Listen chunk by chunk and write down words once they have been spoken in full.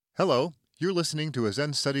Hello, you're listening to a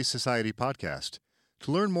Zen Studies Society podcast.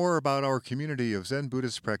 To learn more about our community of Zen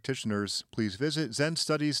Buddhist practitioners, please visit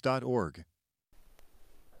zenstudies.org.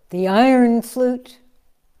 The Iron Flute,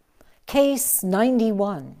 Case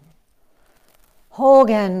 91,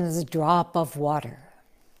 Hogen's Drop of Water.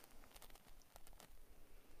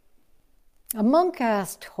 A monk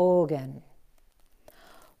asked Hogen,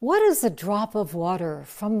 "What is a drop of water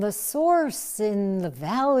from the source in the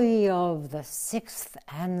valley of the sixth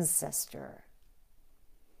ancestor?"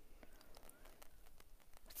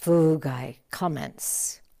 Fugai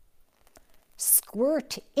comments,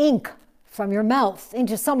 "Squirt ink from your mouth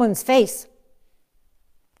into someone's face."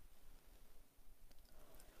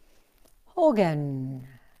 Hogen,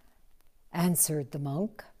 answered the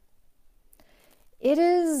monk, "It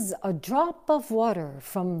is a drop of water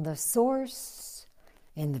from the source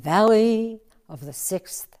in the valley of the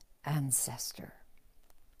sixth ancestor."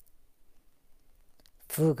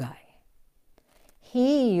 Fugai,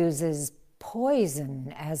 he uses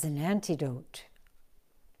poison as an antidote.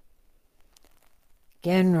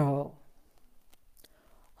 Genro,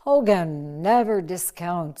 Hogen never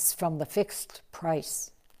discounts from the fixed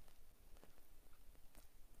price.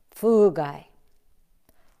 Fugai,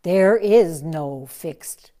 there is no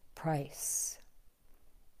fixed price.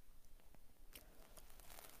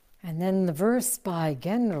 And then the verse by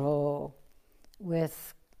Genro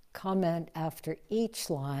with comment after each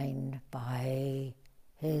line by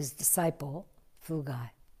his disciple,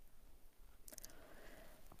 Fugai.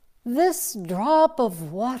 This drop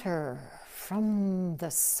of water from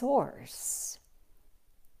the source.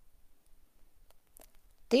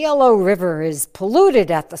 The Yellow River is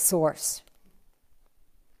polluted at the source.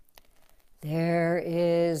 There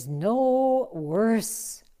is no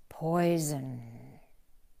worse poison.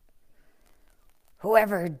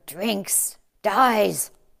 Whoever drinks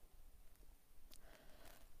dies.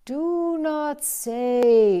 Do not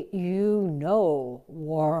say you know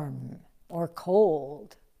warm or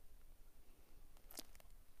cold.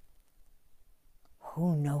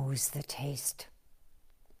 Who knows the taste?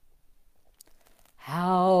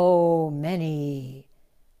 How many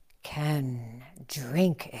can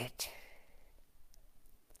drink it?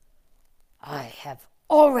 I have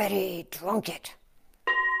already drunk it.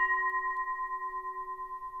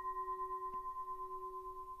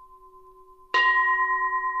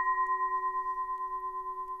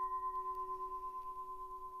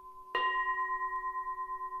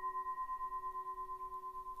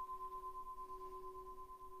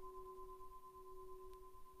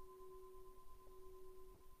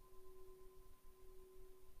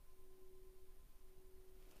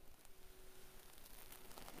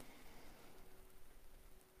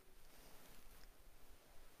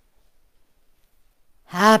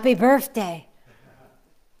 Happy birthday.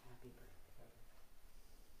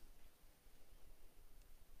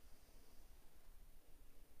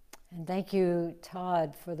 And thank you,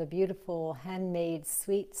 Todd, for the beautiful handmade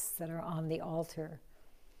sweets that are on the altar.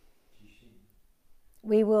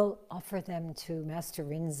 We will offer them to Master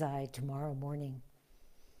Rinzai tomorrow morning.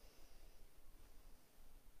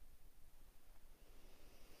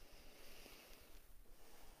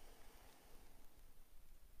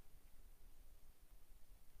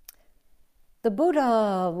 The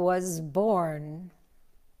Buddha was born.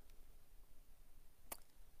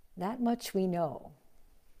 That much we know.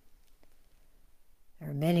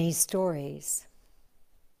 There are many stories.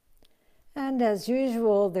 And as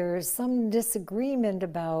usual, there is some disagreement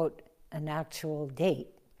about an actual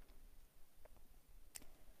date.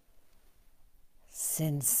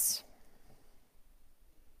 Since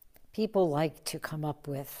people like to come up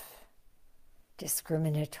with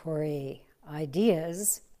discriminatory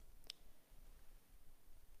ideas,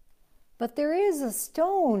 but there is a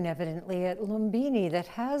stone, evidently, at Lumbini that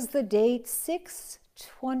has the date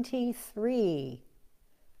 623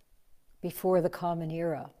 before the Common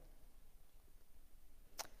Era.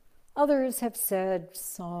 Others have said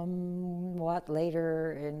somewhat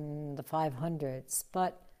later in the 500s,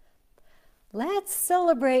 but let's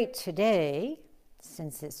celebrate today,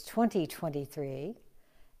 since it's 2023,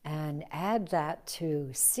 and add that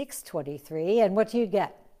to 623, and what do you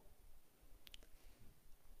get?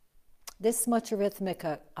 This much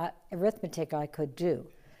arithmetic I could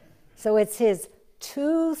do. So it's his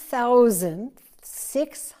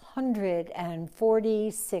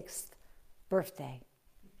 2,646th birthday.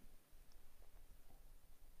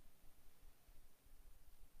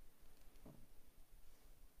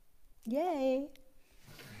 Yay!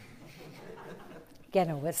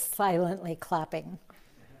 Genno was silently clapping.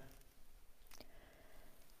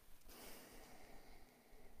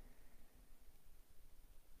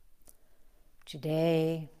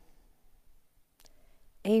 Today,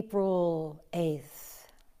 April 8th,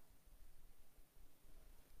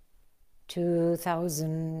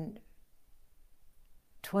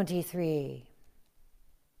 2023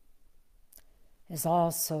 is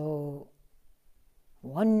also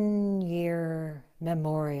 1 year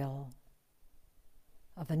memorial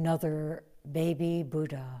of another baby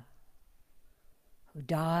Buddha who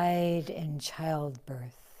died in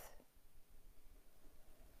childbirth.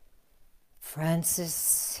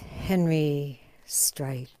 Francis Henry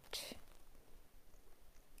Streit,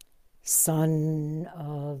 son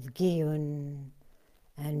of Gyun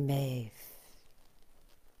and Maeve.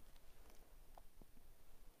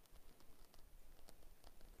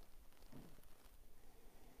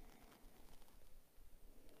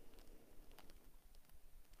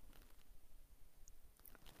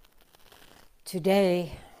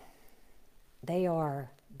 Today, they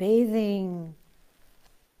are bathing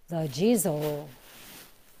the Jizo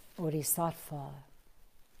Bodhisattva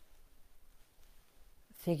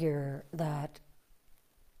figure that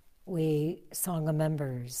we Sangha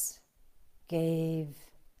members gave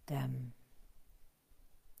them,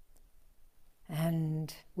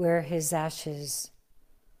 and where his ashes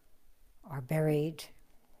are buried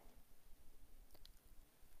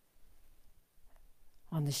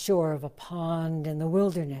on the shore of a pond in the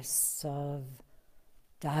wilderness of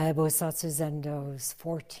Daibosatsu Zendo's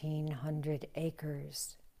 1,400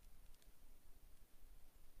 acres.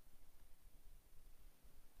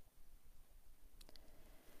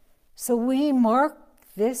 So we mark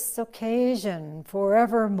this occasion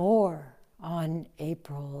forevermore on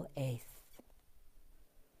April 8th.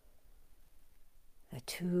 The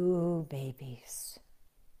two babies.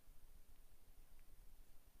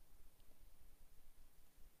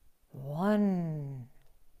 One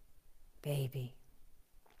baby.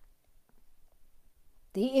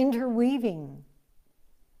 The interweaving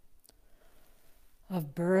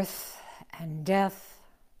of birth and death,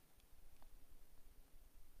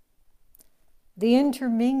 the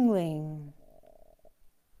intermingling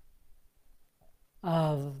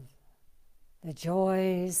of the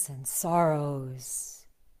joys and sorrows,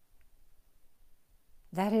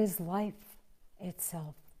 that is life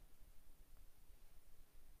itself.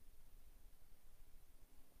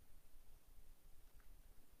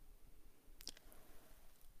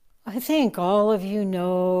 I think all of you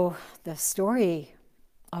know the story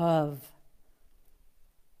of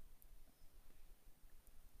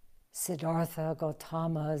Siddhartha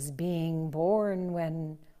Gautama's being born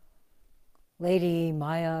when Lady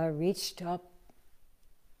Maya reached up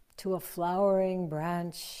to a flowering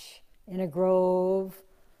branch in a grove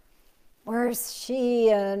where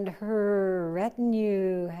she and her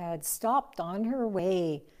retinue had stopped on her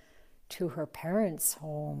way to her parents'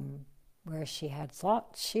 home, where she had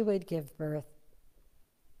thought she would give birth.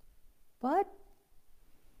 But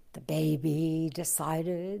the baby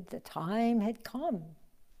decided the time had come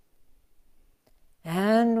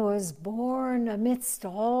and was born amidst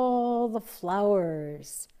all the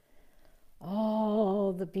flowers,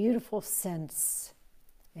 all the beautiful scents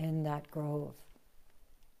in that grove.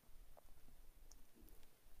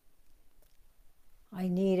 I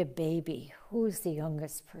need a baby. Who's the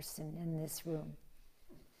youngest person in this room?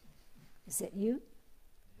 Is it you?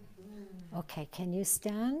 Okay, can you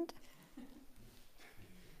stand?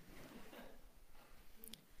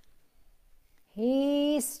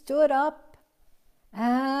 He stood up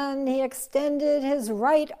and he extended his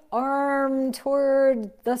right arm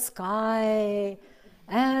toward the sky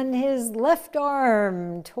and his left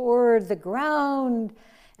arm toward the ground,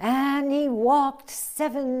 and he walked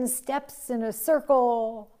 7 steps in a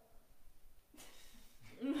circle.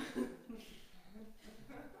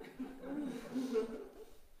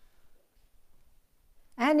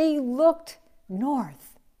 And he looked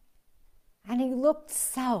north, and he looked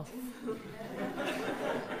south,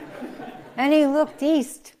 and he looked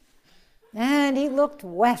east, and he looked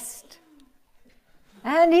west,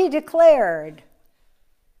 and he declared,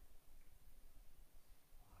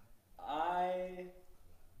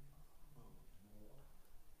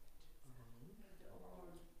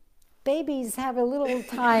 Babies have a little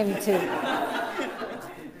time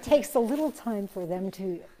takes a little time for them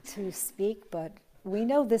to speak, but we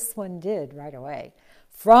know this one did right away.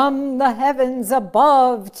 From the heavens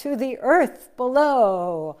above to the earth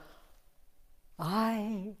below,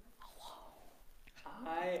 I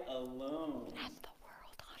alone am the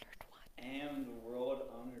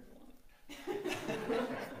world-honored one.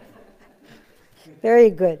 Very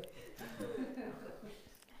good.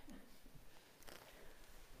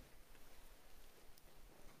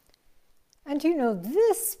 And you know,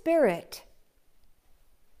 this spirit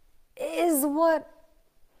is what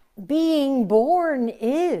being born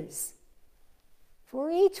is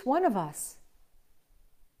for each one of us.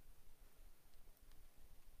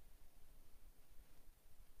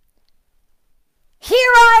 Here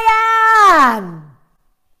I am!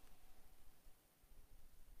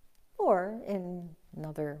 Or in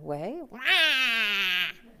another way,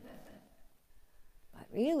 but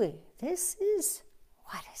really, this is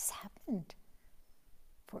what has happened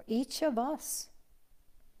for each of us.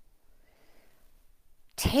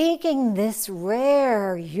 Taking this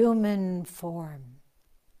rare human form,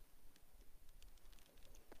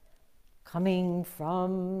 coming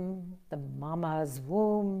from the mama's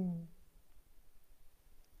womb,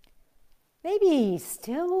 maybe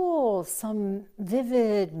still some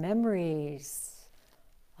vivid memories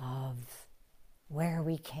of where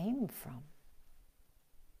we came from.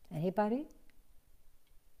 Anybody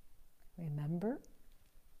remember?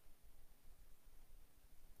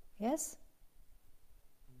 Yes?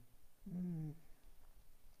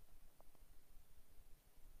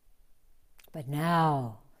 But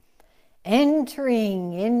now,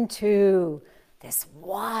 entering into this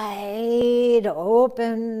wide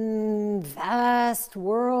open, vast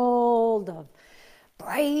world of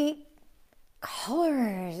bright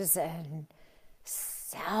colors and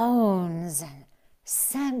sounds and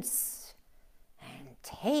scents and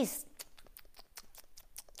taste,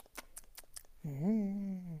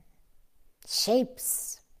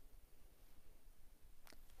 shapes,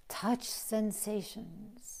 touch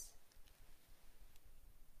sensations.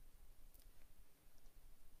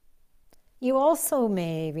 You also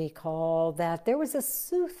may recall that there was a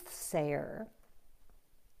soothsayer,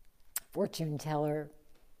 fortune teller,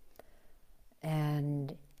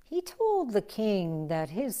 and he told the king that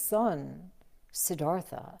his son,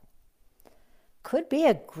 Siddhartha, could be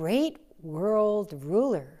a great world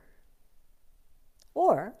ruler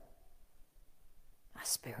or a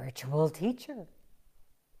spiritual teacher.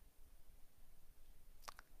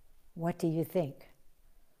 What do you think?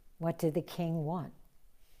 What did the king want?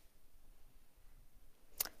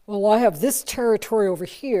 Well, I have this territory over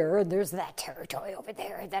here, and there's that territory over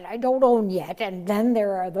there that I don't own yet, and then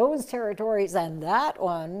there are those territories and that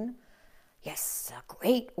one. Yes, a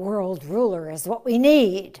great world ruler is what we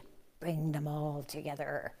need. Bring them all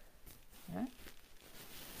together. Yeah?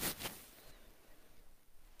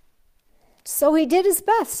 So he did his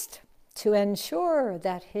best to ensure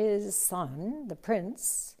that his son, the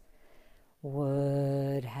prince,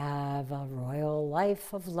 would have a royal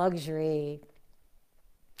life of luxury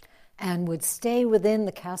and would stay within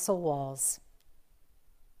the castle walls.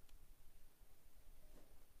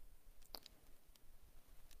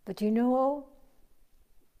 But you know,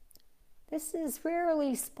 this is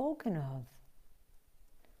rarely spoken of,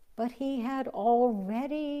 but he had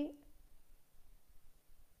already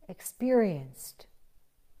experienced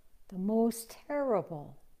the most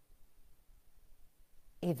terrible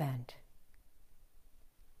event.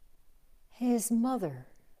 His mother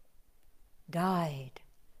died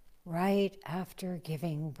right after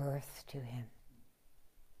giving birth to him.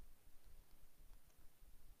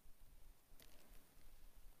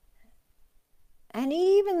 And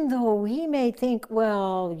even though we may think,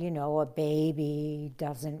 well, you know, a baby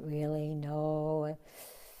doesn't really know,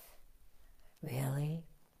 really,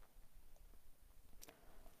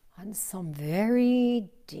 on some very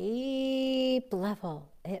deep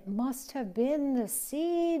level, it must have been the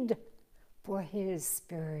seed for his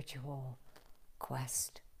spiritual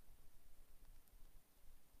quest.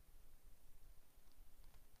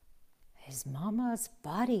 His mama's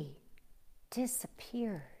body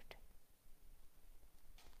disappeared.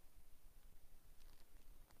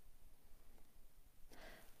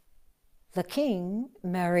 The king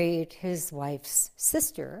married his wife's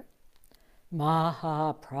sister,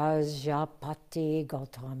 Mahaprajapati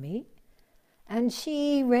Gautami, and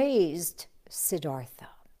she raised Siddhartha.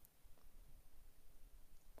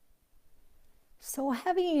 So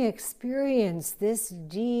having experienced this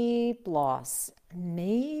deep loss,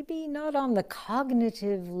 maybe not on the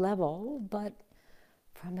cognitive level, but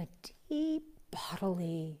from a deep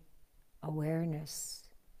bodily awareness,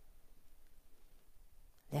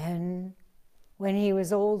 then when he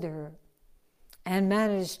was older and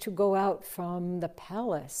managed to go out from the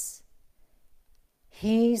palace,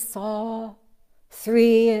 he saw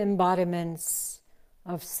 3 embodiments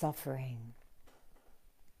of suffering.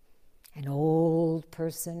 An old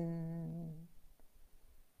person,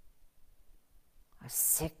 a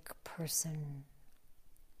sick person,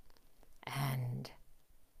 and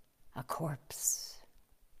a corpse.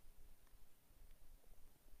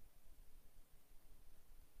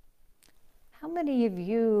 How many of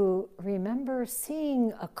you remember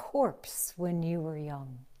seeing a corpse when you were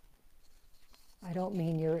young? I don't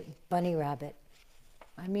mean your bunny rabbit.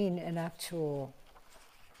 I mean an actual...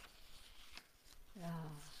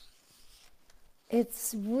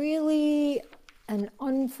 It's really an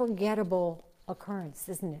unforgettable occurrence,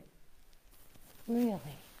 isn't it?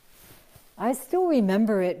 Really. I still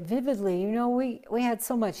remember it vividly. You know, we had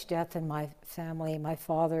so much death in my family. My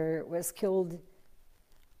father was killed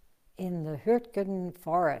in the Hürtgen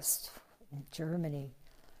forest in Germany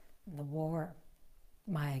in the war.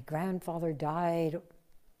 My grandfather died.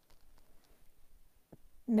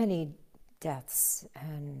 Many deaths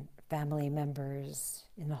and family members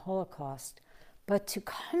in the Holocaust. But to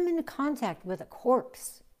come into contact with a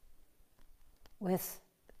corpse, with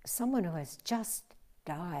someone who has just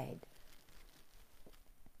died.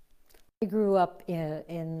 I grew up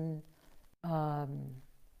in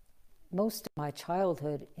most of my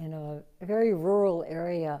childhood in a very rural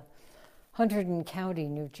area, Hunterdon County,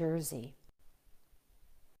 New Jersey.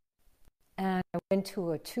 And I went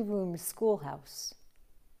to a 2-room schoolhouse.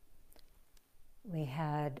 We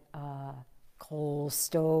had a coal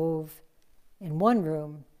stove in one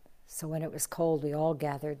room, so when it was cold, we all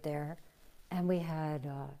gathered there. And we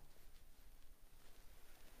had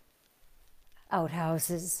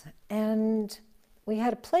outhouses, and we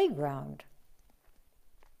had a playground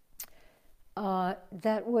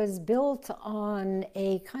that was built on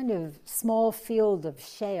a kind of small field of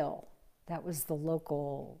shale. That was the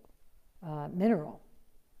local mineral.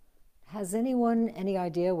 Has anyone any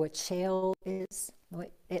idea what shale is,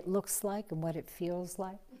 what it looks like, and what it feels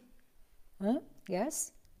like? Huh?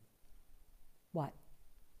 Yes? What?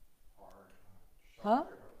 Hard. Huh?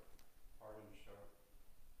 Hard and sharp.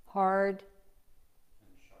 Hard.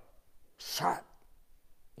 And sharp. Sharp.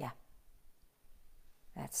 Yeah.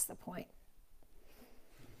 That's the point.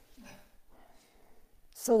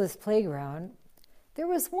 So this playground, there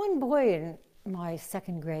was one boy in my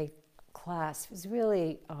second grade class who was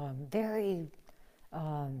really very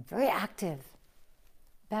active.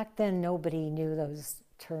 Back then, nobody knew those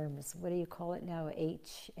terms. What do you call it now?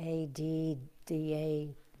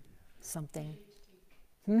 HADDA something.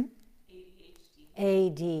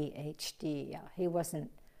 ADHD, yeah. He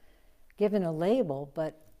wasn't given a label,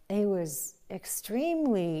 but he was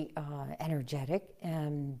extremely energetic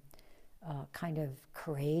and kind of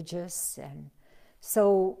courageous. And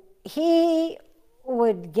so he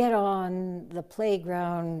would get on the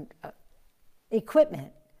playground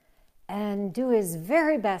equipment and do his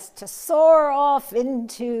very best to soar off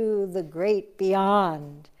into the great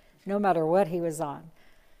beyond, no matter what he was on.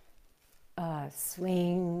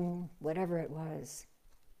 Swing, whatever it was.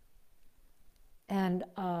 And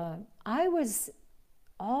I was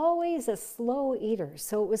always a slow eater,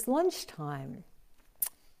 so it was lunchtime.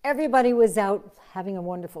 Everybody was out having a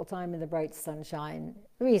wonderful time in the bright sunshine.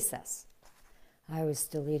 Recess. I was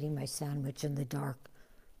still eating my sandwich in the dark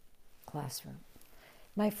classroom.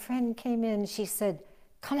 My friend came in, she said,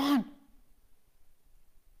 "Come on,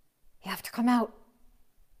 you have to come out."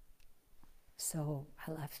 So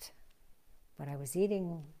I left what I was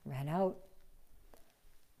eating, ran out.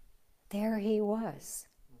 There he was,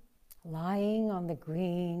 lying on the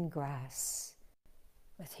green grass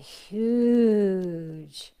with a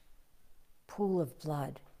huge pool of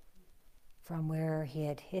blood from where he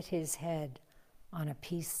had hit his head on a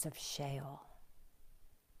piece of shale.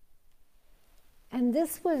 And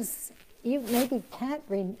this was, you maybe can't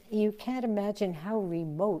imagine how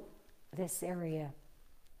remote this area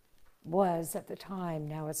was at the time.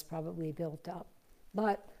 Now it's probably built up.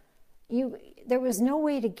 But there was no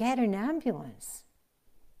way to get an ambulance.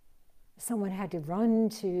 Someone had to run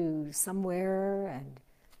to somewhere and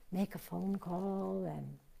make a phone call.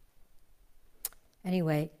 And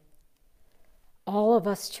anyway, all of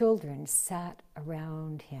us children sat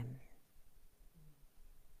around him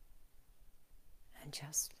and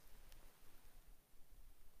just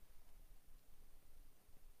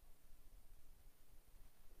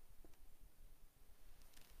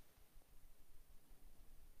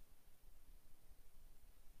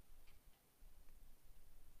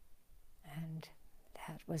and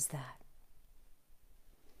that was that.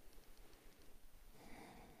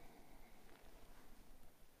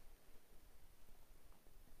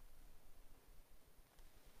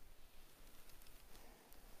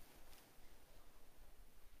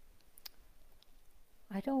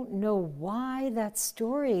 I don't know why that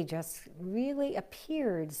story just really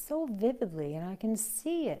appeared so vividly, and I can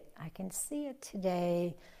see it. I can see it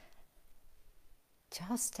today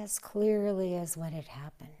just as clearly as when it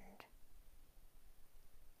happened.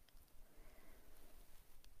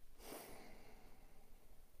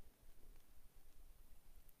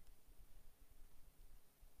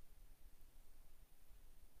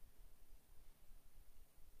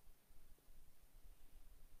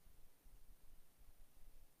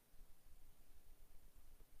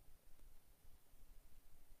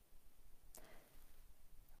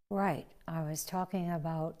 I was talking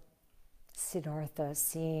about Siddhartha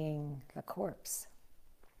seeing the corpse.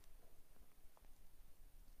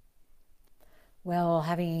 Well,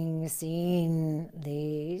 having seen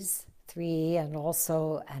these three and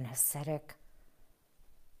also an ascetic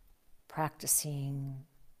practicing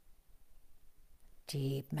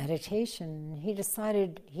deep meditation, he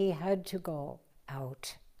decided he had to go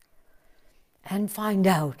out and find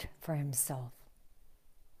out for himself,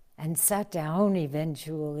 and sat down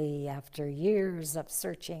eventually after years of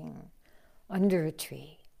searching under a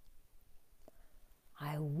tree.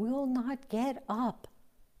 I will not get up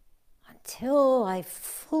until I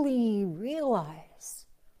fully realize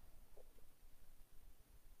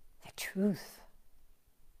the truth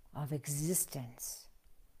of existence,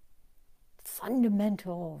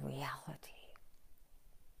 fundamental reality.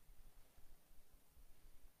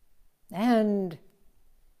 And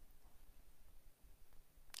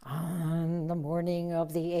on the morning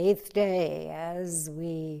of the 8th day, as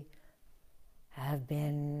we have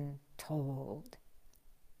been told,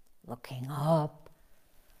 looking up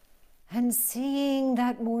and seeing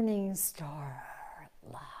that morning star at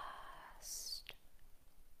last,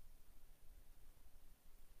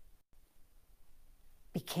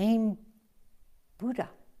 became Buddha.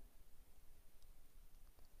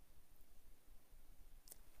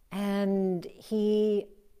 And he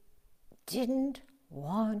didn't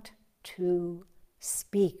want to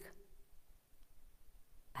speak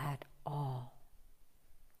at all.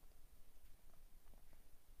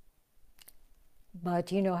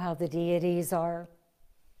 But you know how the deities are?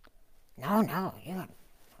 No, I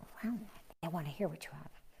want to hear what you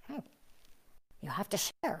have. No. You have to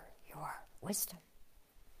share your wisdom.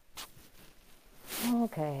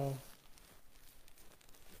 Okay.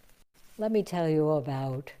 Let me tell you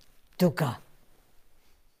about dukkha.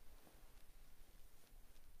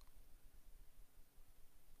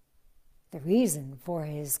 The reason for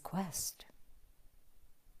his quest.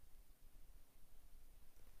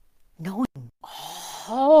 Knowing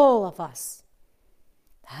all of us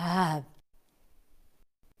have,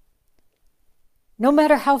 no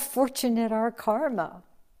matter how fortunate our karma,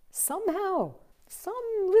 somehow some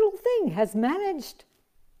little thing has managed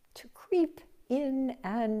to creep in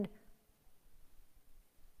and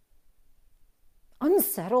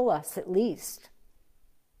unsettle us, at least,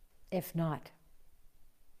 if not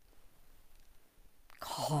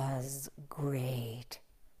cause great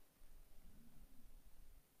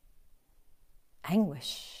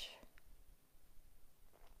anguish.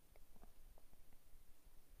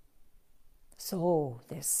 So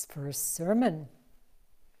this first sermon,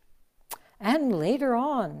 and later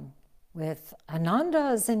on, with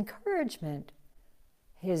Ananda's encouragement,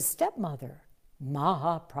 his stepmother,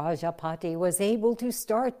 Maha Prajapati, was able to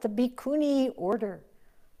start the Bhikkhuni order,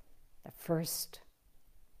 the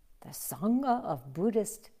Sangha of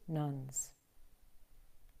Buddhist nuns.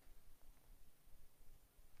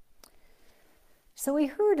 So we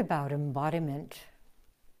heard about embodiment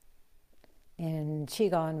in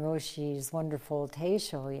Chigan Roshi's wonderful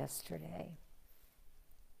Teisho yesterday.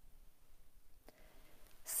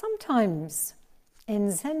 Sometimes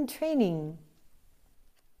in Zen training,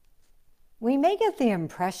 we may get the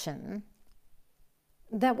impression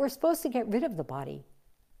that we're supposed to get rid of the body.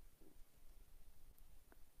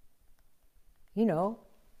 You know,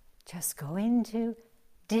 just go into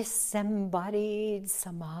disembodied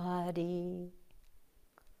samadhi.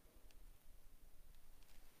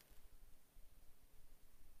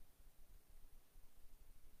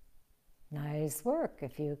 Nice work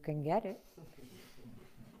if you can get it.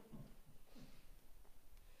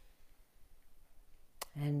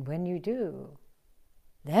 And when you do,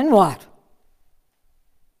 then what?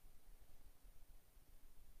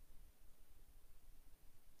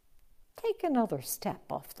 Take another step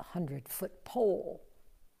off the 100-foot pole.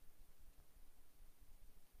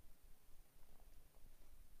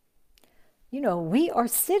 You know, we are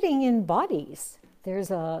sitting in bodies.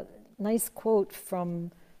 There's a nice quote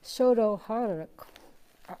from Shodo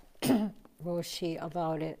Roshi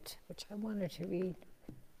about it, which I wanted to read.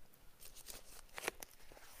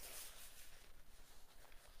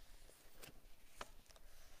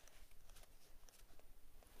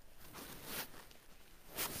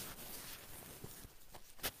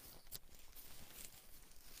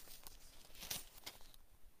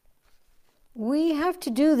 We have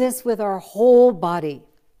to do this with our whole body.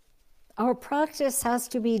 Our practice has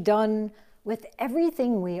to be done with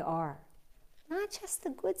everything we are, not just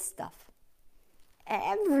the good stuff,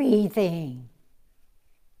 everything.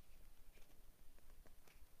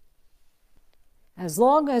 As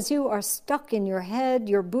long as you are stuck in your head,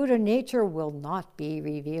 your Buddha nature will not be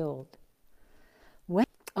revealed.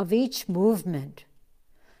 of each movement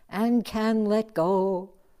and can let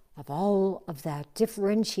go of all of that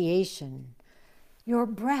differentiation, your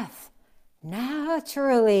breath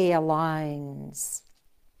naturally aligns.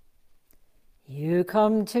 You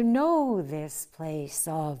come to know this place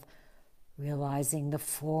of realizing the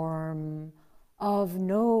form of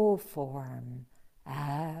no form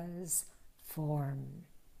as form,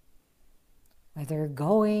 whether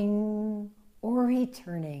going or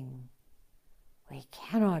returning. We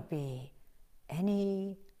cannot be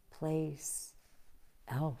any place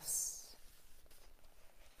else.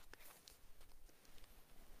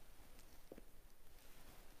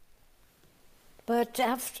 But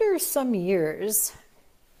after some years,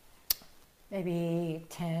 maybe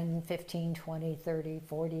 10, 15, 20, 30,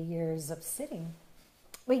 40 years of sitting,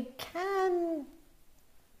 we can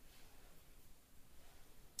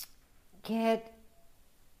get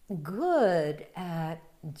good at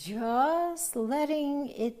just letting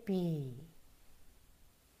it be.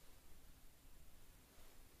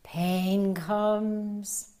 Pain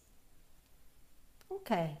comes.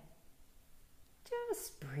 Okay.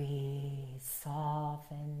 Just breathe,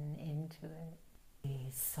 soften into it.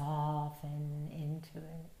 Breathe, soften into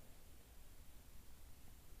it.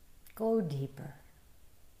 Go deeper.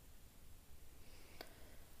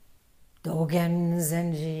 Dogen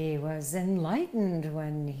Zenji was enlightened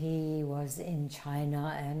when he was in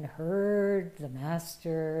China and heard the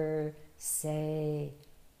master say,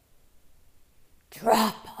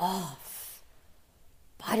 "Drop off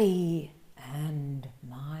body and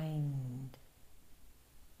mind."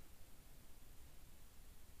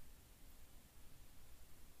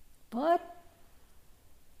 But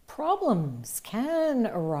problems can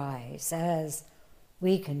arise as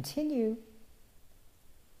we continue.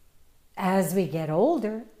 As we get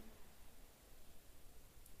older.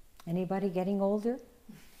 Anybody getting older?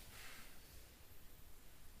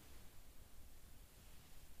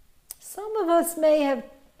 Some of us may have,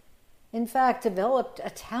 in fact, developed a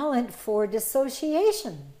talent for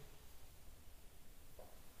dissociation,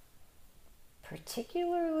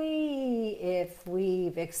 particularly if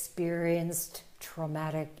we've experienced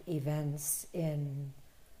traumatic events in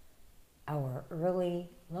our early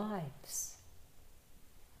lives.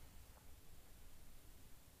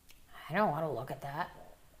 I don't want to look at that.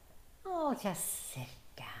 Oh, just sit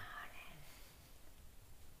down and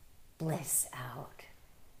bliss out.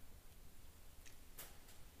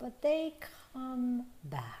 But they come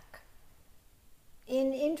back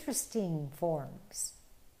in interesting forms.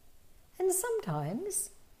 And sometimes,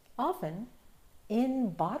 often, in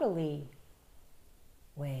bodily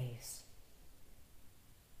ways.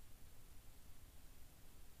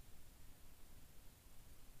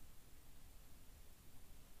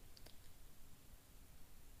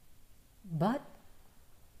 But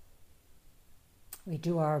we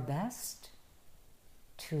do our best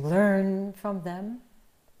to learn from them,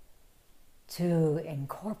 to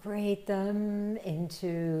incorporate them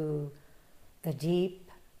into the deep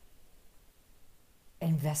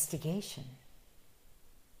investigation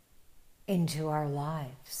into our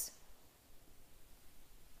lives.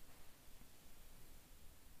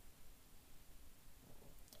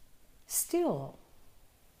 Still,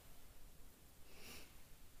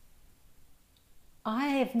 I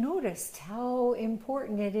have noticed how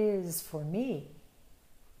important it is for me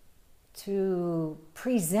to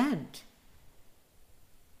present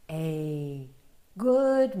a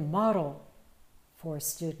good model for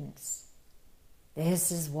students.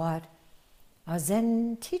 This is what a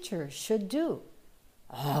Zen teacher should do.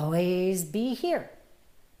 Always be here.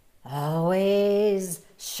 Always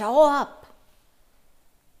show up.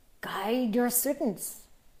 Guide your students.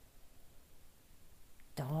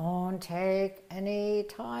 Don't take any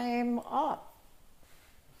time off.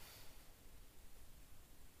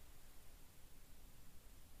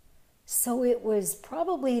 So it was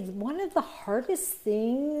probably one of the hardest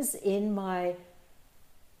things in my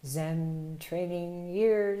Zen training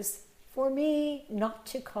years for me not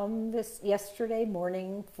to come this yesterday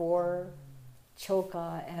morning for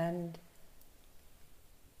Choka and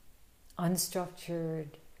unstructured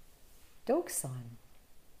Doksan.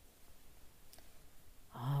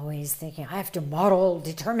 Always thinking, I have to model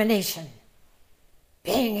determination,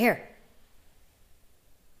 being here.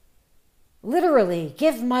 Literally,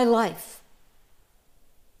 give my life.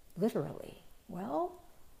 Literally. Well,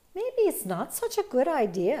 maybe it's not such a good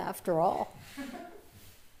idea after all.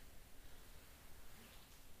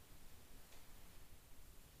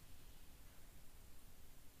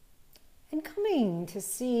 And coming to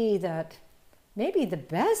see that maybe the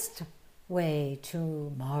best way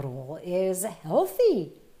to model is a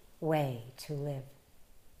healthy way to live.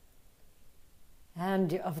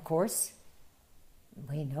 And of course,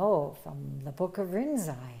 we know from the Book of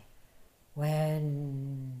Rinzai,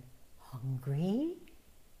 when hungry,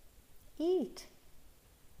 eat.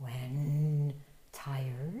 When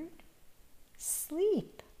tired,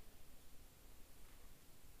 sleep.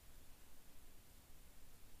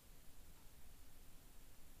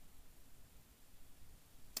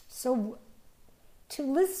 So to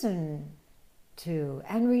listen to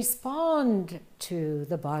and respond to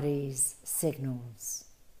the body's signals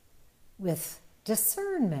with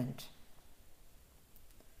discernment,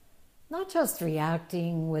 not just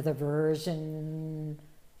reacting with aversion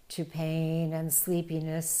to pain and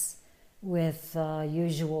sleepiness with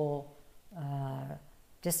usual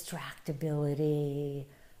distractibility,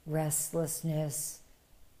 restlessness,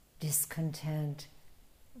 discontent,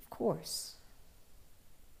 of course.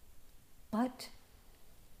 But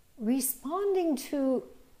responding to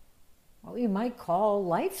what we might call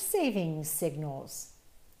life-saving signals.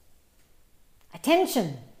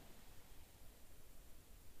 Attention.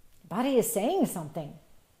 The body is saying something.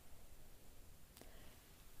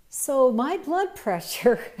 So my blood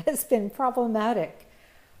pressure has been problematic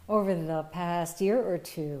over the past year or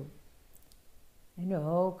two. You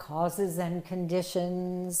know, causes and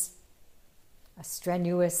conditions, a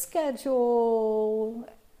strenuous schedule.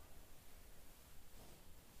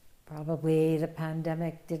 Probably the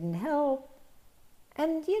pandemic didn't help.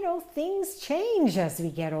 And, you know, things change as we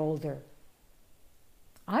get older.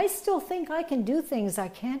 I still think I can do things I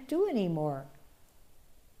can't do anymore.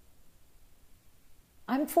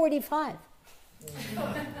 I'm 45.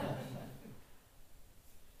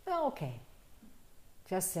 Okay.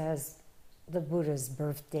 Just as the Buddha's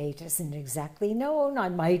birth date isn't exactly known, I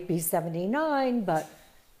might be 79, but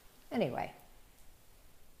anyway.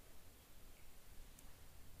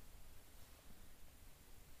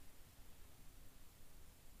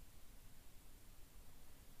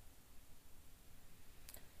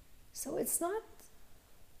 So it's not,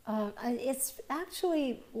 it's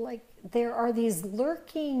actually like there are these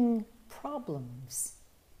lurking problems,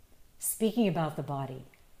 speaking about the body,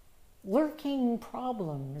 lurking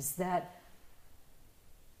problems that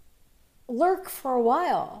lurk for a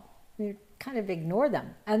while. You kind of ignore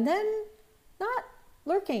them. And then not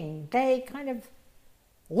lurking, they kind of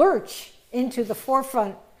lurch into the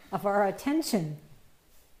forefront of our attention.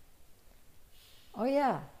 Oh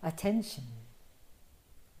yeah, attention.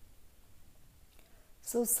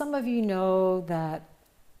 So some of you know that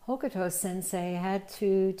Hokuto Sensei had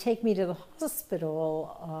to take me to the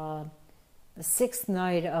hospital the 6th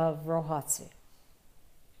night of Rohatsu.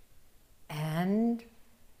 And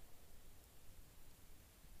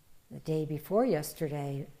the day before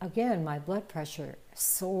yesterday, again, my blood pressure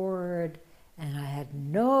soared and I had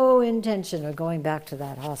no intention of going back to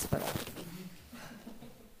that hospital.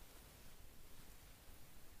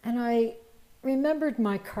 And I remembered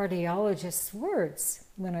my cardiologist's words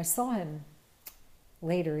when I saw him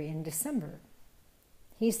later in December.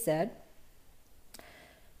 He said,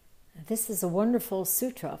 this is a wonderful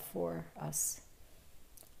sutra for us.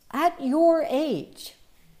 At your age,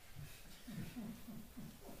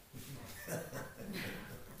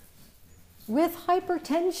 with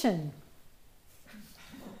hypertension,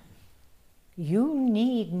 you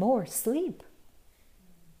need more sleep.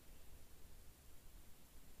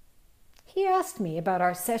 He asked me about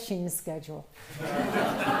our session schedule.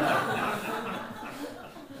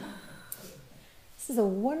 This is a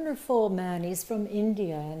wonderful man. He's from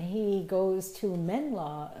India, and he goes to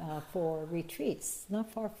Menla for retreats, not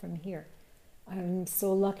far from here. I'm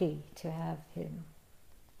so lucky to have him.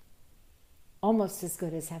 Almost as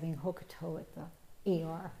good as having Hokuto at the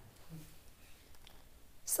ER.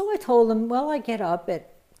 So I told him, well, I get up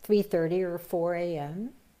at 3:30 or 4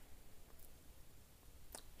 a.m.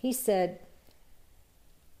 He said,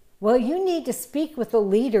 well, you need to speak with the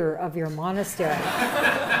leader of your monastery.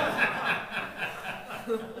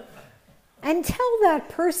 And tell that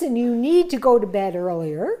person you need to go to bed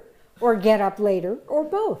earlier, or get up later, or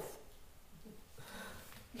both.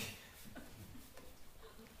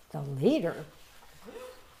 The leader?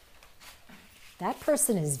 That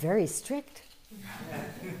person is very strict.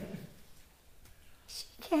 She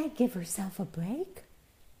can't give herself a break.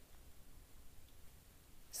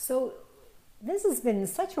 So this has been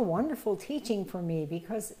such a wonderful teaching for me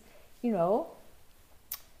because, you know,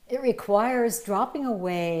 it requires dropping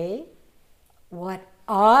away what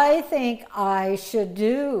I think I should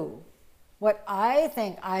do, what I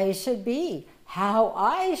think I should be, how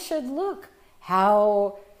I should look,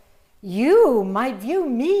 how you might view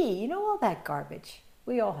me, you know, all that garbage.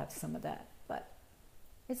 We all have some of that, but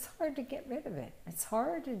it's hard to get rid of it. It's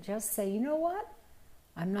hard to just say, you know what?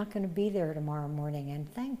 I'm not going to be there tomorrow morning.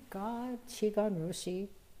 And thank God Shigan Roshi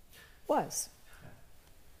was.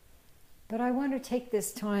 But I want to take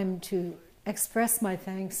this time to express my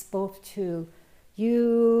thanks both to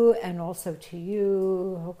you and also to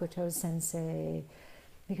you, Hokuto Sensei,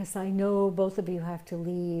 because I know both of you have to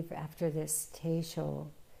leave after this Teisho.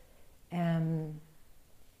 And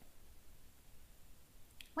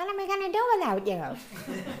what am I going to do without you?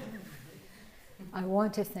 I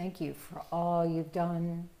want to thank you for all you've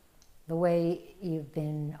done, the way you've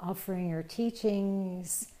been offering your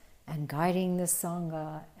teachings and guiding the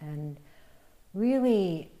Sangha. And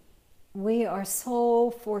really, we are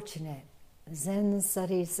so fortunate. Zen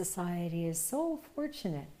Study Society is so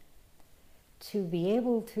fortunate to be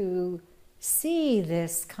able to see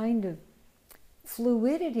this kind of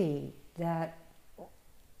fluidity that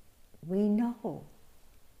we know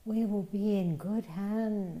we will be in good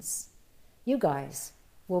hands. You guys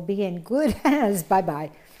will be in good hands.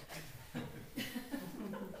 Bye-bye.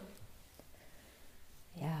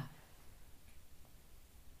 Yeah.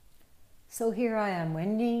 So here I am,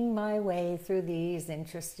 wending my way through these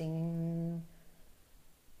interesting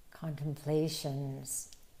contemplations.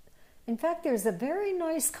 In fact, there's a very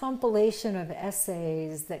nice compilation of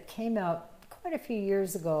essays that came out quite a few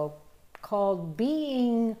years ago called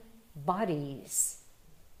Being Bodies,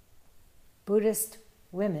 Buddhist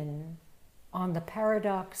Women on the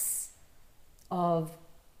Paradox of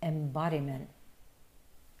Embodiment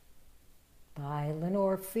by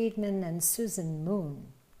Lenore Friedman and Susan Moon.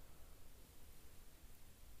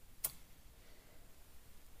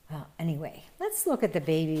 Well, anyway, let's look at the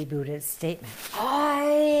baby Buddha's statement.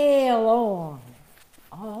 I alone.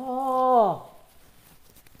 All.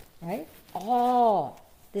 Right? All.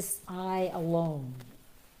 This I alone.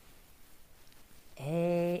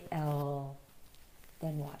 A-L.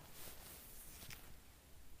 Then what?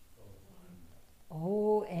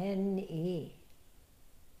 O-N-E.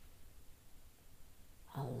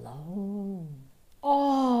 Alone.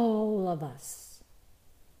 All of us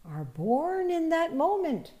are born in that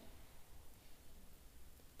moment.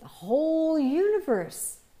 The whole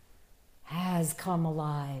universe has come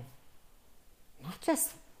alive. Not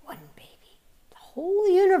just one baby. The whole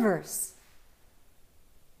universe,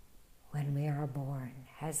 when we are born,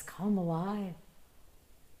 has come alive.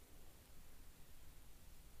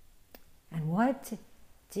 And what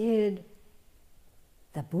did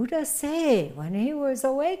the Buddha say when he was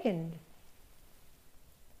awakened?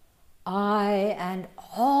 I and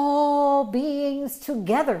all beings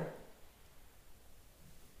together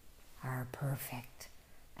are perfect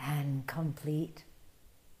and complete.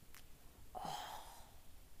 All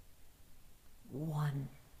one.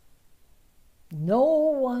 No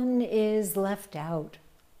one is left out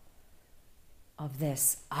of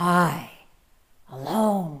this. I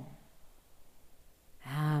alone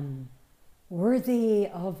am worthy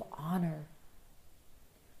of honor.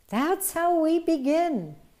 That's how we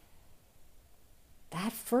begin.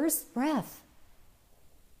 That first breath.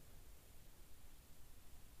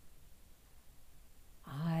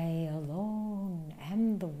 I alone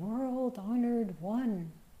am the world-honored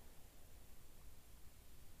one.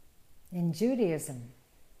 In Judaism,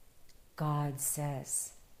 God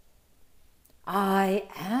says, I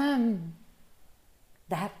am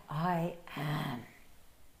that I am.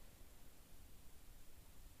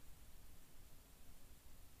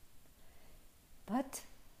 But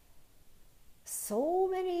so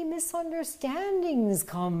many misunderstandings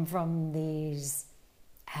come from these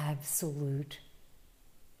absolute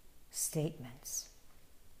statements.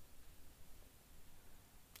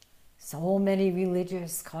 So many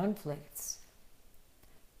religious conflicts.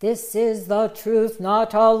 This is the truth,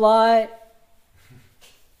 not a lie.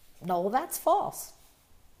 No, that's false.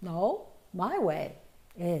 No, my way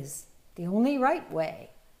is the only right way.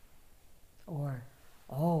 Or,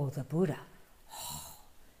 oh, the Buddha. Oh,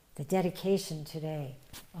 the dedication today.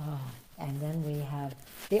 Oh, and then we have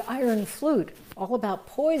the iron flute, all about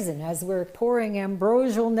poison as we're pouring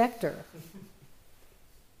ambrosial nectar.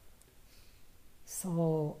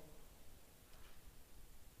 So,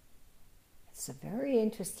 it's a very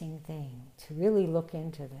interesting thing to really look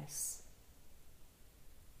into this.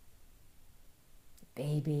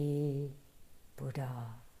 Baby Buddha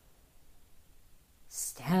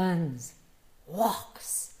stands,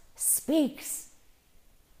 walks, speaks.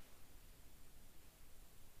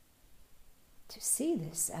 To see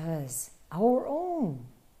this as our own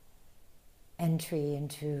entry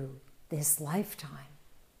into this lifetime,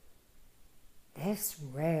 this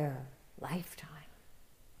rare lifetime.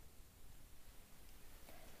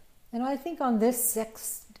 And I think on this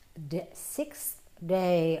sixth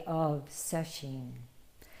day of Sesshin,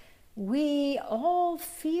 we all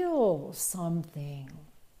feel something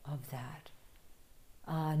of that.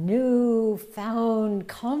 A newfound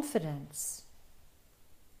confidence,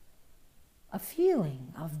 a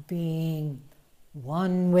feeling of being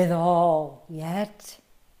one with all, yet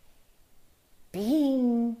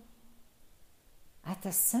being at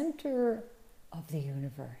the center of the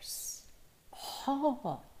universe.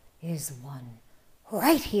 All is one,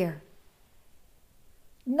 right here.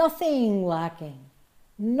 Nothing lacking,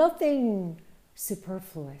 nothing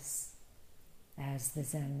superfluous, as the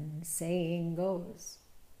Zen saying goes.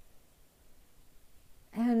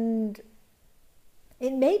 And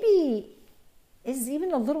it maybe is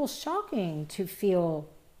even a little shocking to feel,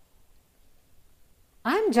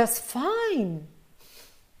 I'm just fine.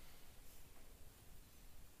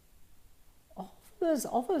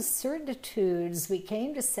 All those certitudes we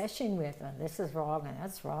came to session with, and this is wrong and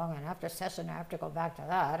that's wrong, and after session I have to go back to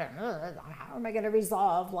that, and how am I going to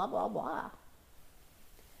resolve, blah, blah, blah.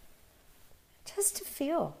 Just to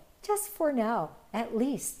feel, just for now, at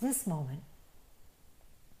least this moment,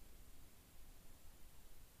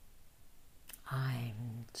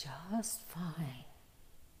 I'm just fine.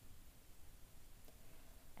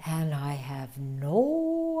 And I have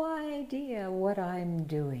no idea what I'm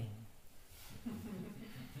doing.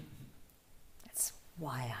 That's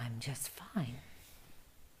why I'm just fine.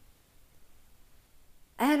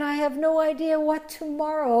 And I have no idea what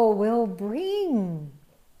tomorrow will bring.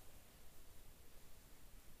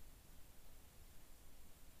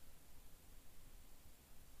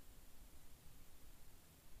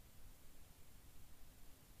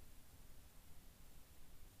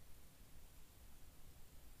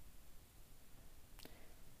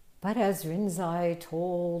 But as Rinzai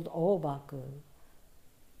told Obaku,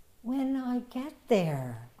 when I get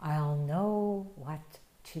there, I'll know what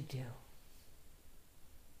to do.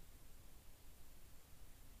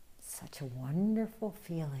 Such a wonderful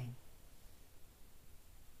feeling.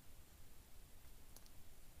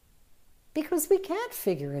 Because we can't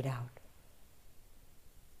figure it out.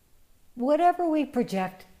 Whatever we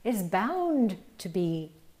project is bound to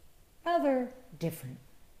be rather different.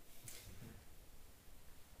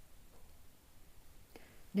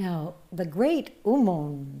 Now, the great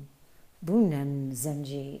Umon Bunen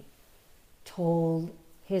Zenji told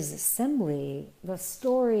his assembly the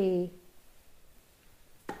story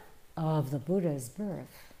of the Buddha's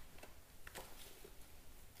birth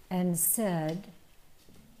and said,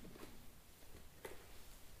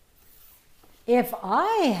 if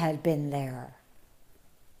I had been there,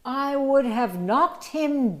 I would have knocked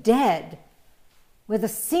him dead with a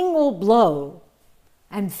single blow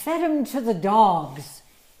and fed him to the dogs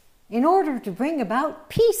in order to bring about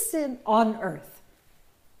peace on earth.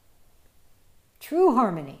 True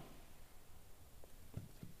harmony.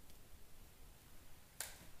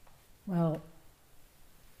 Well,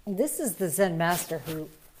 this is the Zen master who,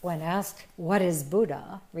 when asked, what is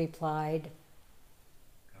Buddha, replied,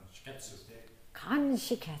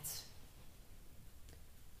 Kanshiketsu.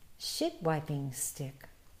 Shit-wiping stick.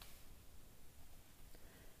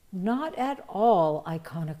 Not at all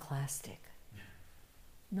iconoclastic.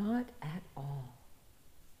 Not at all.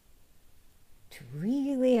 To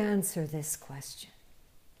really answer this question,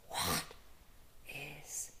 what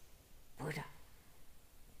is Buddha?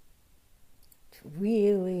 To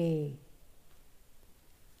really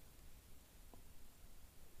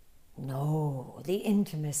know the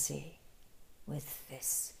intimacy with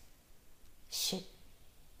this shit-wiping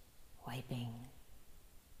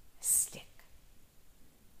stick.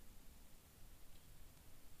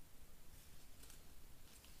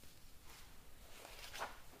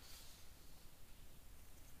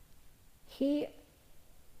 He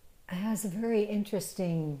has a very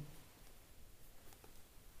interesting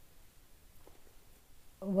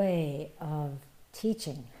way of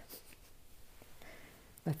teaching.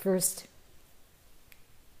 But first,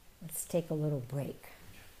 let's take a little break.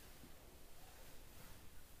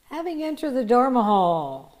 Having entered the Dharma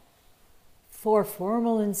hall for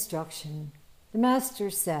formal instruction, the master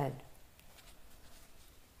said,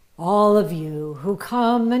 all of you who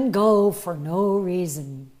come and go for no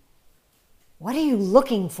reason, what are you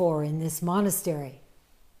looking for in this monastery?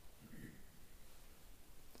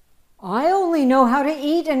 I only know how to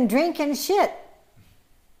eat and drink and shit.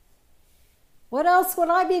 What else would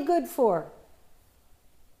I be good for?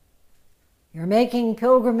 You're making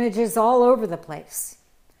pilgrimages all over the place,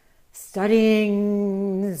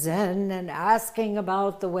 studying Zen and asking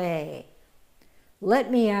about the way.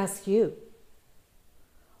 Let me ask you,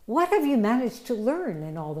 what have you managed to learn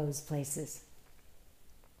in all those places?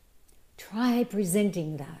 Try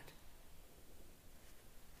presenting that.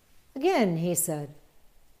 Again, he said,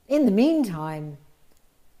 In the meantime,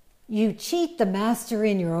 you cheat the master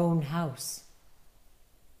in your own house.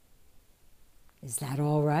 Is that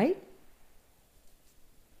all right?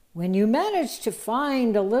 When you manage to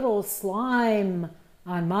find a little slime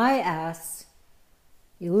on my ass,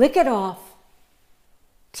 you lick it off,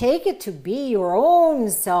 take it to be your own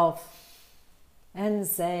self, and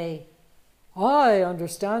say, I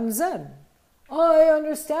understand Zen. I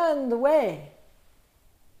understand the way.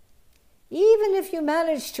 Even if you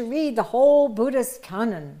manage to read the whole Buddhist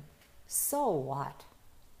canon, so what?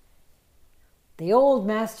 The old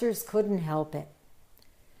masters couldn't help it.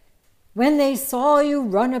 When they saw you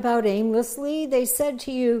run about aimlessly, they said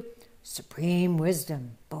to you, supreme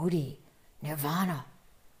wisdom, Bodhi, nirvana.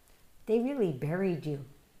 They really buried you.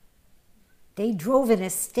 They drove in a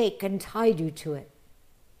stake and tied you to it.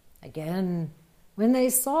 Again, when they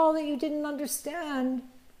saw that you didn't understand,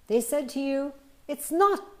 they said to you, it's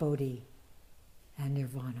not Bodhi and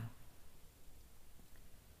nirvana.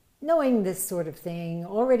 Knowing this sort of thing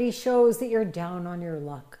already shows that you're down on your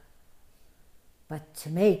luck. But to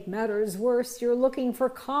make matters worse, you're looking for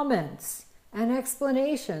comments and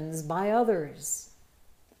explanations by others.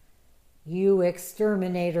 You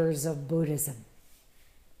exterminators of Buddhism.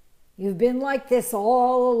 You've been like this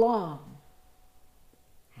all along.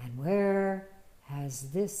 And where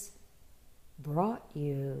has this brought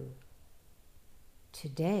you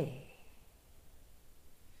today?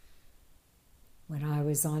 When I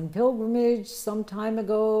was on pilgrimage some time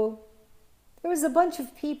ago, there was a bunch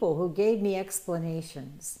of people who gave me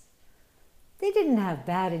explanations. They didn't have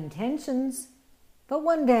bad intentions, but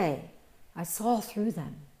one day I saw through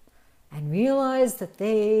them and realized that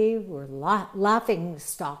they were laughing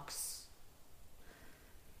stocks.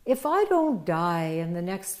 If I don't die in the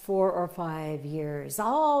next 4 or 5 years,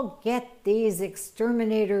 I'll get these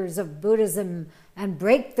exterminators of Buddhism and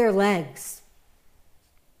break their legs.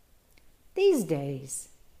 These days,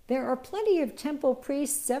 there are plenty of temple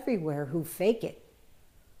priests everywhere who fake it.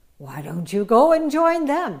 Why don't you go and join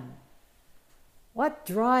them? What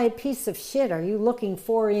dry piece of shit are you looking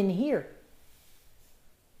for in here?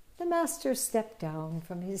 The master stepped down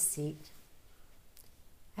from his seat,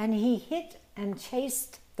 and he hit and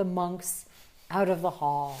chased the monks out of the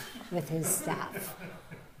hall with his staff.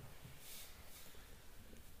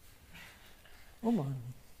 Come on.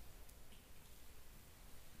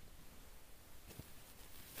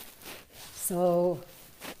 So,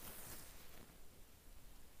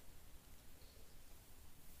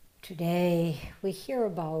 today we hear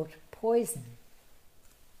about poison.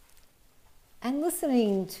 And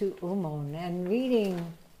listening to Umon and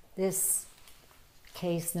reading this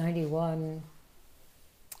case 91,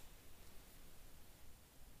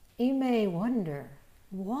 you may wonder,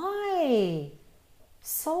 why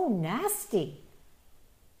so nasty?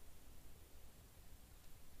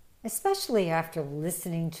 Especially after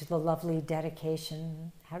listening to the lovely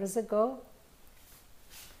dedication. How does it go?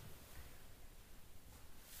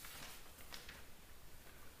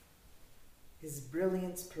 His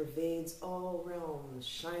brilliance pervades all realms,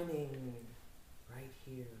 shining right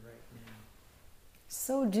here, right now.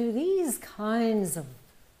 So do these kinds of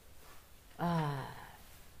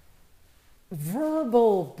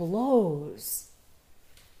verbal blows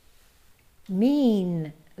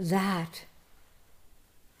mean that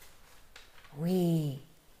we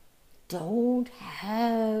don't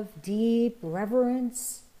have deep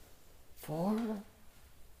reverence for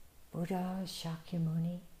Buddha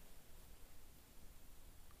Shakyamuni?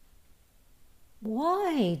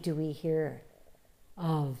 Why do we hear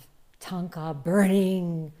of Tanka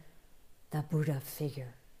burning the Buddha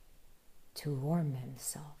figure to warm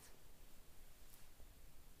himself?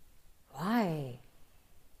 Why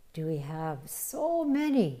do we have so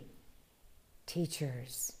many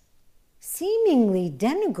teachers seemingly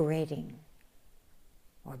denigrating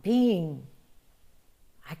or being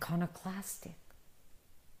iconoclastic?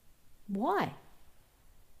 Why?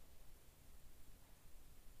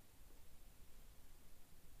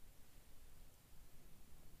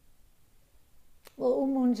 Well,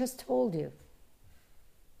 Umon just told you.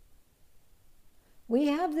 We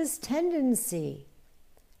have this tendency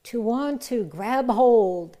to want to grab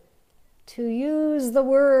hold, to use the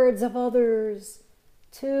words of others,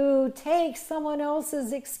 to take someone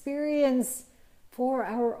else's experience for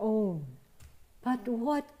our own. But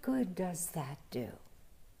what good does that do?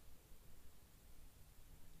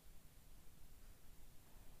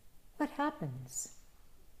 What happens?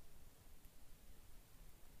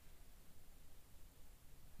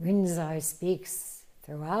 Rinzai speaks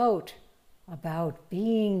throughout about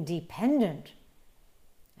being dependent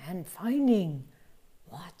and finding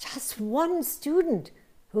just one student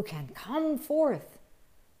who can come forth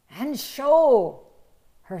and show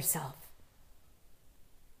herself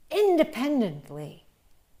independently.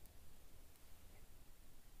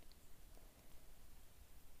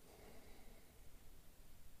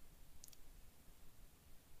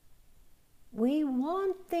 We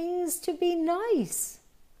want things to be nice.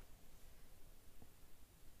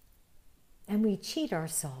 And we cheat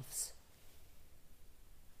ourselves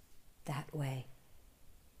that way.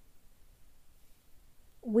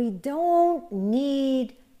 We don't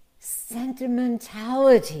need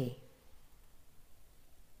sentimentality.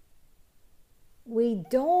 We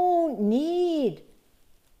don't need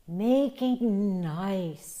making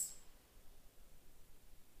nice.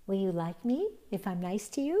 Will you like me if I'm nice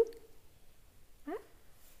to you? Huh?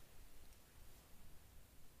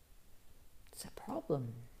 It's a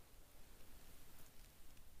problem.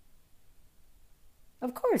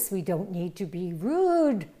 Of course, we don't need to be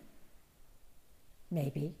rude.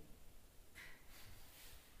 Maybe.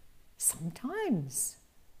 Sometimes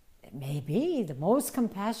it may be the most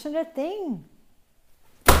compassionate thing.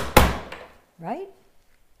 Right?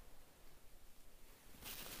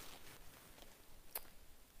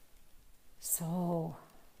 So,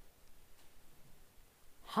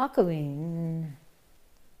 Hakuin,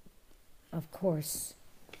 of course,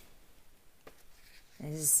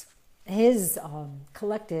 is his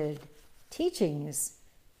collected teachings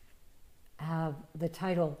have the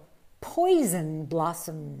title Poison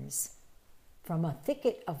Blossoms from a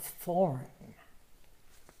Thicket of Thorn.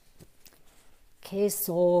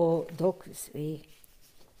 Keiso Dokusui.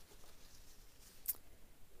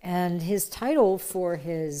 And his title for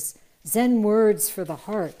his Zen Words for the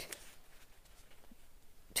Heart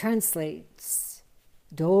translates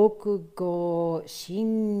Dokugo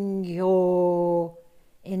Shingyo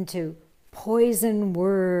into Poison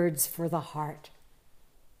Words for the Heart.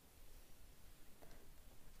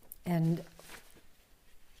 And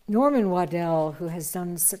Norman Waddell, who has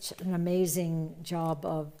done such an amazing job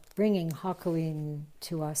of bringing Hakuin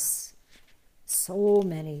to us, so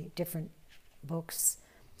many different books,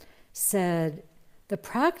 said, the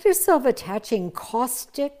practice of attaching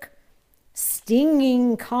caustic,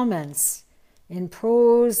 stinging comments in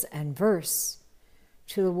prose and verse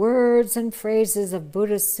to the words and phrases of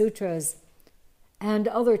Buddhist sutras and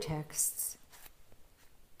other texts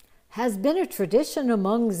has been a tradition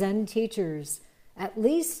among Zen teachers at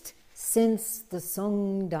least since the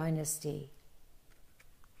Song Dynasty.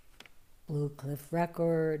 Blue Cliff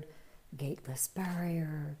Record, Gateless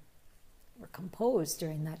Barrier were composed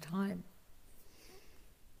during that time.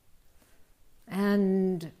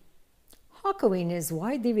 And Hakuin is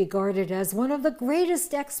widely regarded as one of the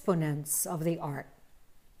greatest exponents of the art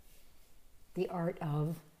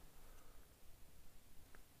of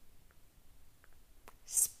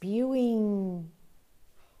spewing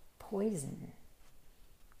poison,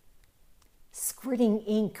 squirting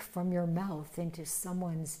ink from your mouth into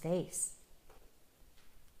someone's face.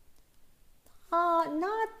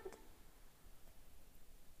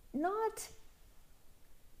 Not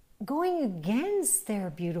going against their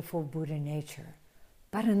beautiful Buddha nature,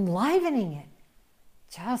 but enlivening it,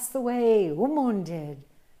 just the way Umon did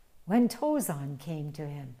when Tozan came to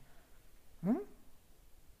him.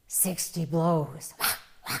 60 blows.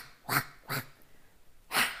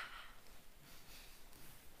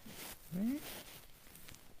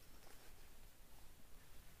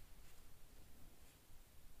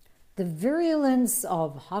 The virulence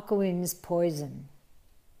of Hakuin's poison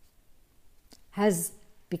has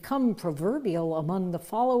become proverbial among the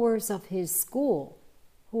followers of his school.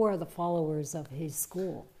 Who are the followers of his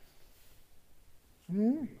school?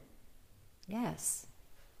 Yes,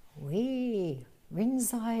 we,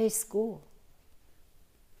 Rinzai school.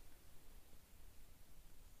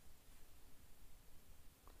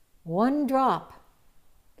 One drop,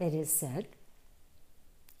 it is said,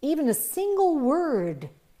 even a single word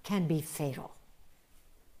can be fatal,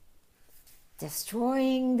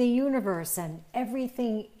 destroying the universe and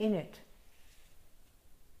everything in it.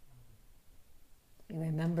 You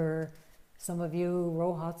remember, some of you,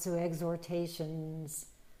 Rohatsu exhortations,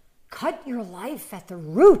 cut your life at the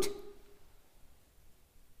root.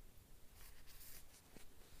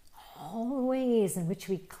 All the ways in which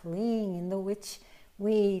we cling, in which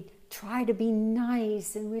we try to be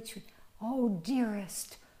nice, in which, oh,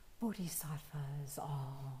 dearest bodhisattvas,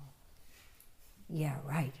 oh, yeah,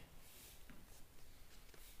 right.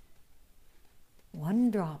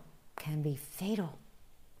 One drop can be fatal.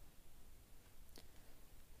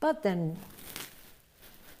 But then,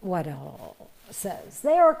 Waddell says,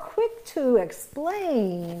 they are quick to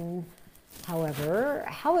explain, however,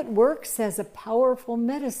 how it works as a powerful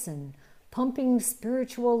medicine pumping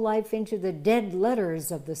spiritual life into the dead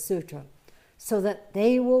letters of the sutra so that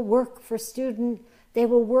they will work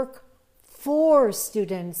for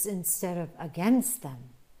students instead of against them,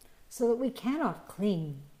 so that we cannot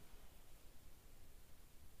cling,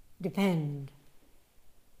 depend,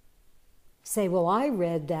 say, well, I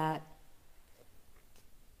read that.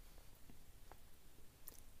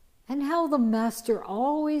 And how the Master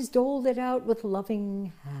always doled it out with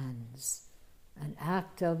loving hands, an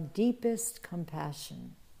act of deepest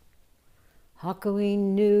compassion.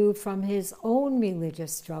 Hakuin knew from his own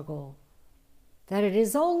religious struggle that it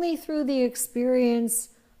is only through the experience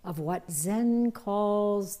of what Zen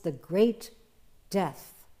calls the Great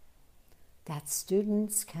Death that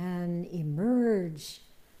students can emerge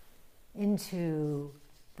into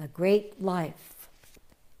the great life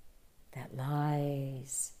that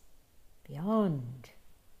lies beyond,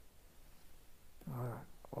 or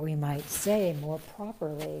we might say more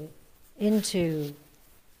properly, into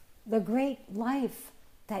the great life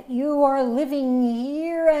that you are living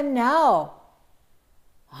here and now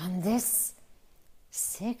on this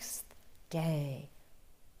 6th day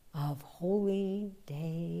of Holy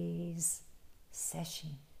Days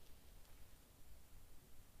session.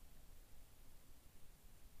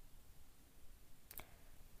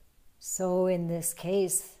 So in this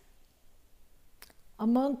case, a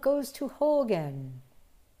monk goes to Hogen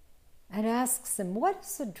and asks him, what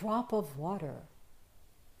is a drop of water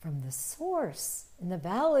from the source in the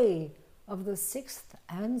valley of the 6th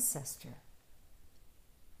ancestor?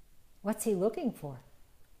 What's he looking for?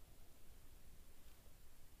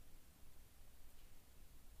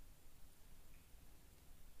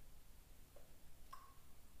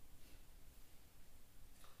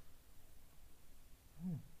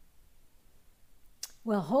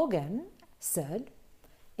 Well, Hogen said,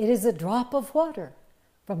 it is a drop of water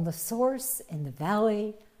from the source in the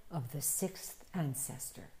valley of the 6th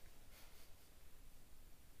ancestor.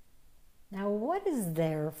 Now, what is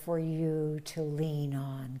there for you to lean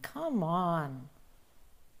on? Come on.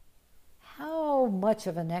 How much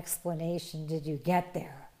of an explanation did you get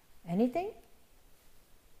there? Anything?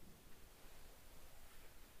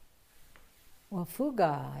 Well,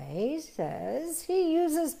 Fugai says he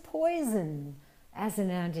uses poison as an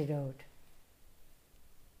antidote.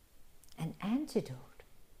 An antidote?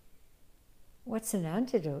 What's an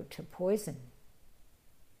antidote to poison?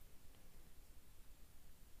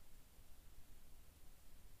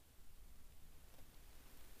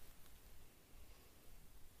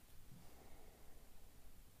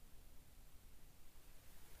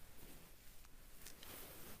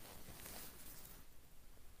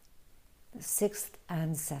 The 6th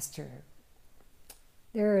ancestor.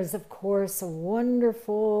 There is, of course, a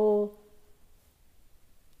wonderful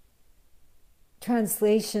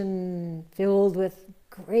translation filled with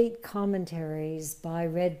great commentaries by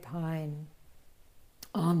Red Pine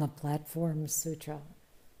on the Platform Sutra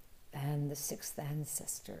and the 6th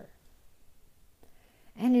ancestor.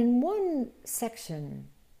 And in one section,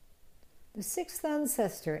 the 6th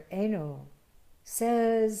ancestor, Eno,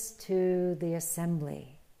 says to the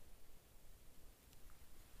assembly,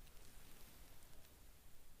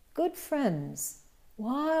 good friends,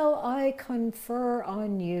 while I confer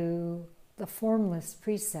on you the formless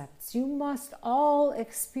precepts, you must all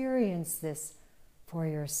experience this for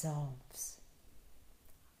yourselves.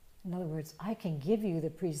 In other words, I can give you the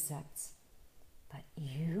precepts, but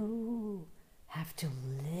you have to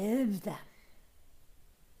live them.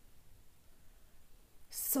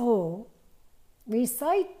 So,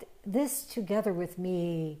 recite this together with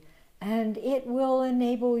me, and it will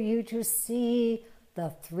enable you to see the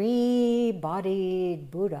three-bodied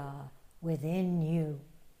Buddha within you.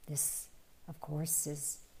 This, of course,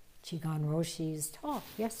 is Chigan Roshi's talk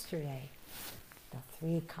yesterday, the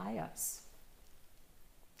 3 kayas.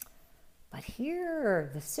 But here,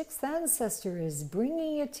 the 6th ancestor is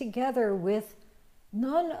bringing it together with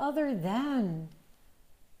none other than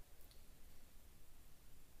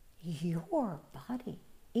your body,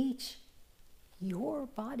 each your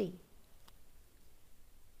body.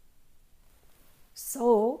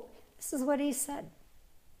 So, this is what he said.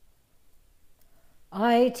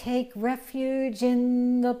 I take refuge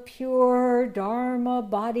in the pure Dharma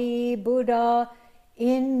body Buddha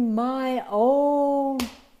in my own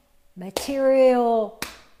material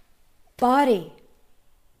body.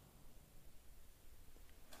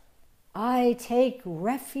 I take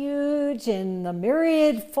refuge in the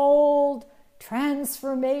myriad-fold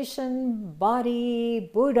transformation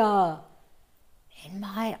body Buddha in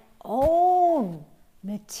my own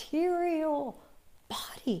material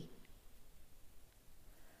body.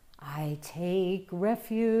 I take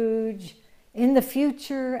refuge in the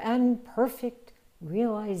future and perfect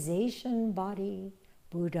realization body,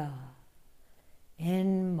 Buddha,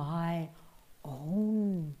 in my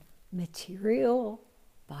own material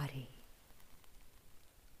body.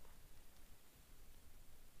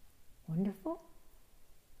 Wonderful.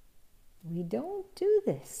 We don't do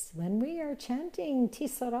this when we are chanting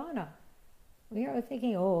Tisarana. We are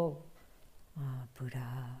thinking, Buddha,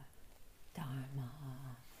 Dharma,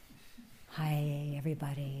 hi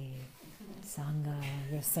everybody, Sangha,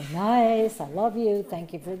 you're so nice, I love you,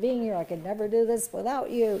 thank you for being here, I could never do this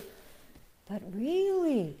without you. But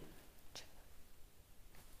really,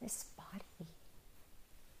 this body,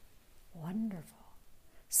 wonderful.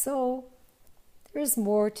 So, there's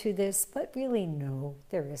more to this, but really no,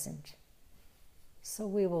 there isn't. So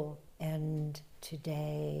we will end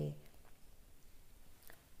today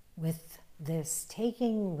with this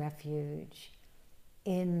taking refuge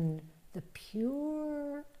in the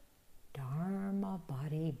pure Dharma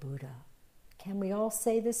body Buddha. Can we all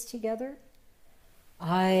say this together?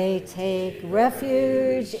 I take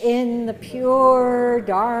refuge in the pure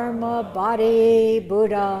Dharma body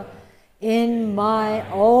Buddha, in my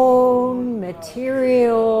own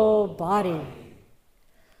material body.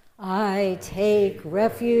 I take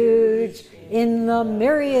refuge in the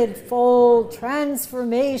myriad-fold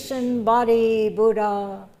transformation body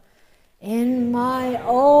Buddha, in my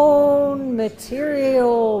own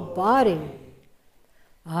material body.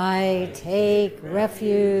 I take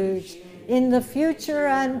refuge in the future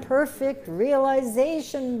and perfect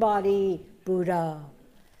realization body Buddha,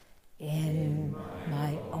 in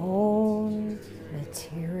my own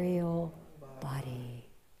material body.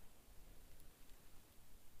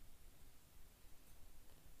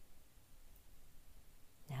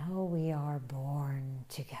 Now we are born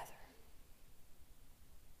together.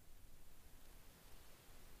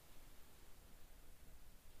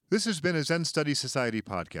 This has been a Zen Study Society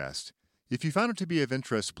podcast. If you found it to be of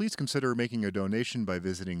interest, please consider making a donation by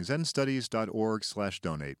visiting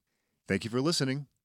zenstudies.org/donate. Thank you for listening.